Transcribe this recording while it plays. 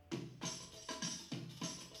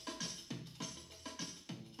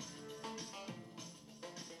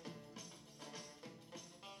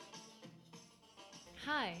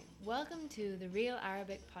Hi, welcome to the Real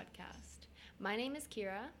Arabic podcast. My name is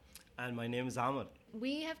Kira. And my name is Amr.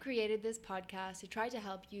 We have created this podcast to try to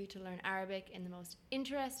help you to learn Arabic in the most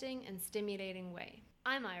interesting and stimulating way.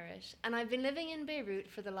 I'm Irish, and I've been living in Beirut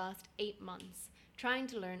for the last 8 months, trying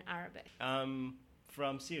to learn Arabic. I'm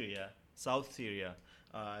from Syria, South Syria.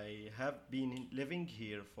 I have been living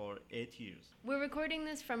here for 8 years. We're recording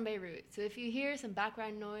this from Beirut, so if you hear some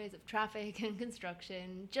background noise of traffic and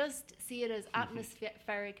construction, just see it as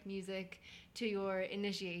atmospheric music to your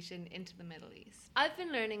initiation into the Middle East. I've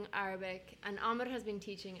been learning Arabic, and Amr has been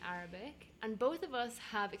teaching Arabic, and both of us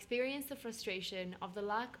have experienced the frustration of the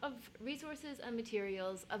lack of resources and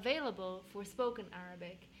materials available for spoken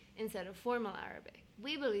Arabic instead of formal Arabic.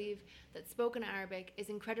 We believe that spoken Arabic is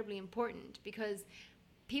incredibly important because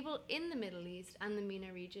people in the Middle East and the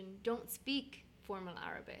MENA region don't speak formal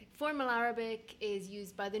Arabic. Formal Arabic is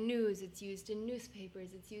used by the news, it's used in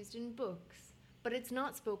newspapers, it's used in books, but it's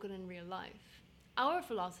not spoken in real life. Our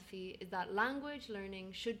philosophy is that language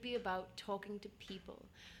learning should be about talking to people.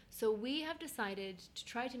 So we have decided to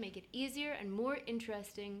try to make it easier and more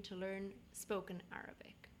interesting to learn spoken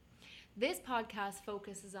Arabic. This podcast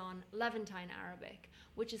focuses on Levantine Arabic,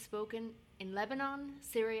 which is spoken in Lebanon,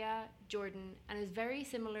 Syria, Jordan, and is very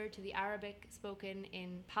similar to the Arabic spoken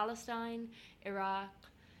in Palestine, Iraq,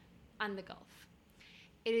 and the Gulf.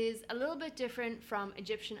 It is a little bit different from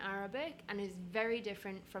Egyptian Arabic and is very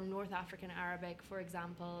different from North African Arabic, for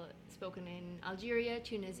example, spoken in Algeria,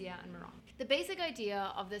 Tunisia, and Morocco. The basic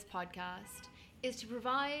idea of this podcast is to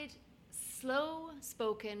provide slow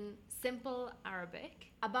spoken, simple Arabic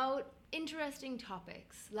about interesting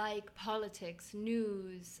topics like politics,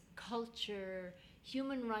 news, culture,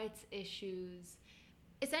 human rights issues,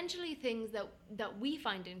 essentially things that we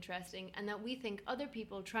find interesting and that we think other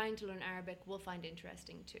people trying to learn Arabic will find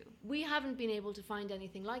interesting too. We haven't been able to find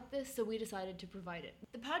anything like this, so we decided to provide it.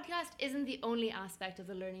 The podcast isn't the only aspect of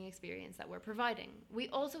the learning experience that we're providing. We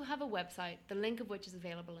also have a website, the link of which is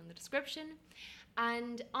available in the description.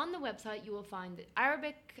 And on the website, you will find the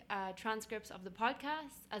Arabic transcripts of the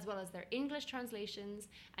podcasts, as well as their English translations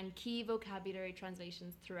and key vocabulary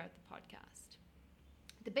translations throughout the podcast.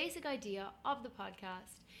 The basic idea of the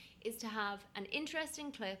podcast is to have an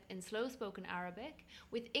interesting clip in slow-spoken Arabic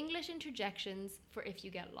with English interjections for if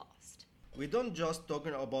you get lost. We don't just talk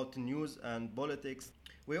about news and politics.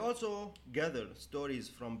 We also gather stories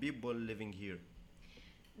from people living here.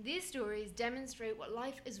 These stories demonstrate what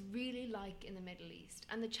life is really like in the Middle East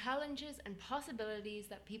and the challenges and possibilities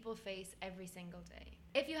that people face every single day.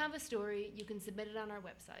 If you have a story, you can submit it on our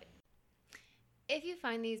website. If you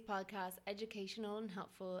find these podcasts educational and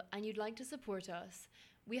helpful and you'd like to support us,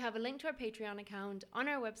 we have a link to our Patreon account on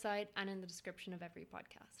our website and in the description of every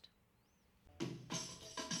podcast.